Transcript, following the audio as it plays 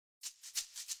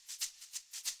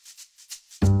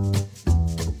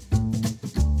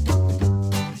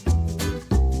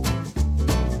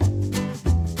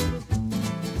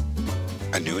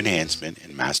enhancement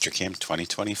in Mastercam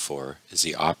 2024 is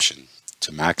the option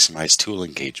to maximize tool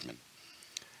engagement.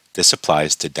 This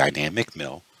applies to dynamic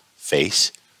mill,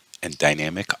 face, and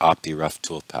dynamic OptiRough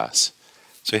toolpaths.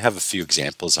 So we have a few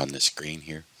examples on the screen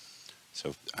here.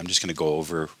 So I'm just going to go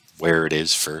over where it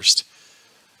is first.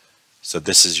 So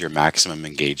this is your maximum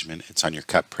engagement. It's on your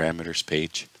cut parameters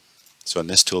page. So on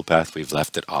this toolpath we've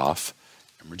left it off,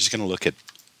 and we're just going to look at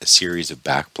a series of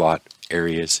backplot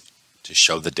areas to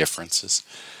show the differences.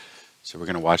 So we're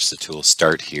going to watch the tool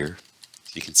start here.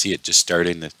 You can see it just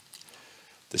starting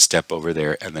the step over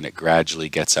there, and then it gradually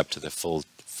gets up to the full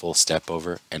step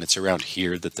over, and it's around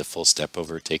here that the full step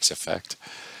over takes effect.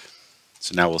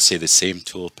 So now we'll say the same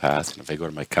tool path, and if I go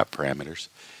to my cut parameters,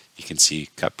 you can see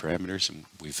cut parameters, and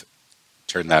we've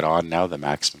turned that on now, the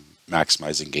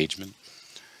maximize engagement.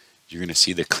 You're going to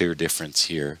see the clear difference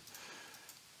here.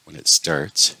 When it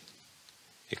starts,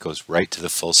 it goes right to the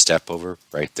full step over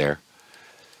right there.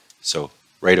 So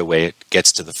right away it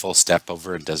gets to the full step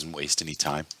over and doesn't waste any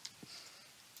time.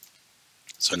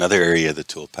 So another area of the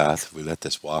toolpath, we let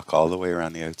this walk all the way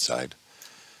around the outside,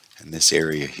 and this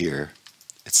area here,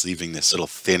 it's leaving this little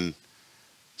thin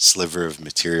sliver of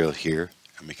material here,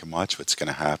 and we can watch what's going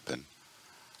to happen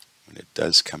when it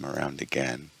does come around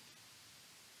again.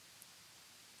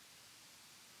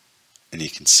 And you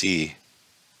can see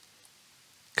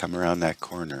come around that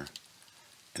corner,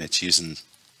 and it's using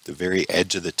the very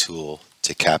edge of the tool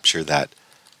to capture that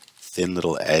thin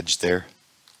little edge there,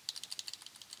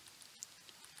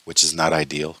 which is not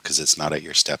ideal because it's not at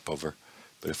your step over.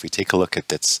 But if we take a look at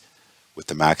this with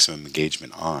the maximum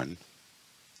engagement on,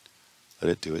 let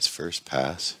it do its first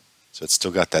pass. So it's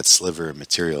still got that sliver of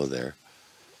material there.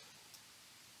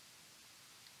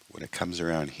 When it comes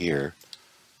around here,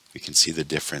 we can see the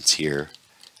difference here.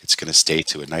 It's going to stay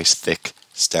to a nice thick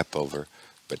step over,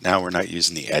 but now we're not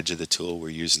using the edge of the tool, we're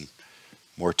using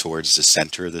more towards the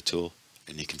center of the tool,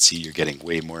 and you can see you're getting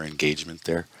way more engagement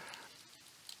there.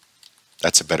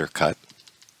 That's a better cut.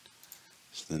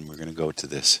 So then we're going to go to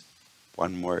this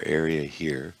one more area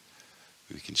here.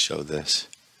 We can show this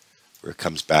where it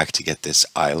comes back to get this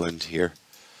island here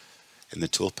in the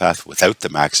toolpath without the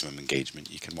maximum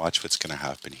engagement. You can watch what's going to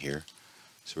happen here.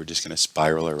 So we're just going to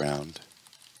spiral around,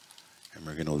 and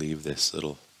we're going to leave this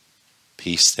little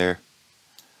piece there,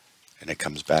 and it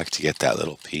comes back to get that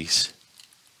little piece.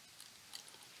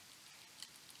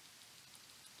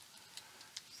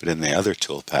 But in the other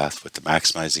toolpath with the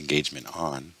maximize engagement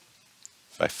on,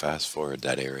 if I fast forward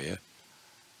that area,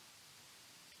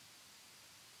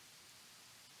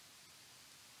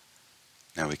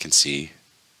 now we can see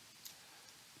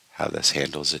how this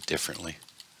handles it differently,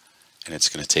 and it's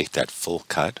going to take that full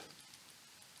cut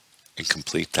and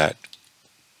complete that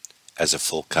as a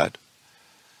full cut.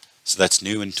 So that's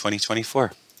new in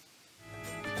 2024.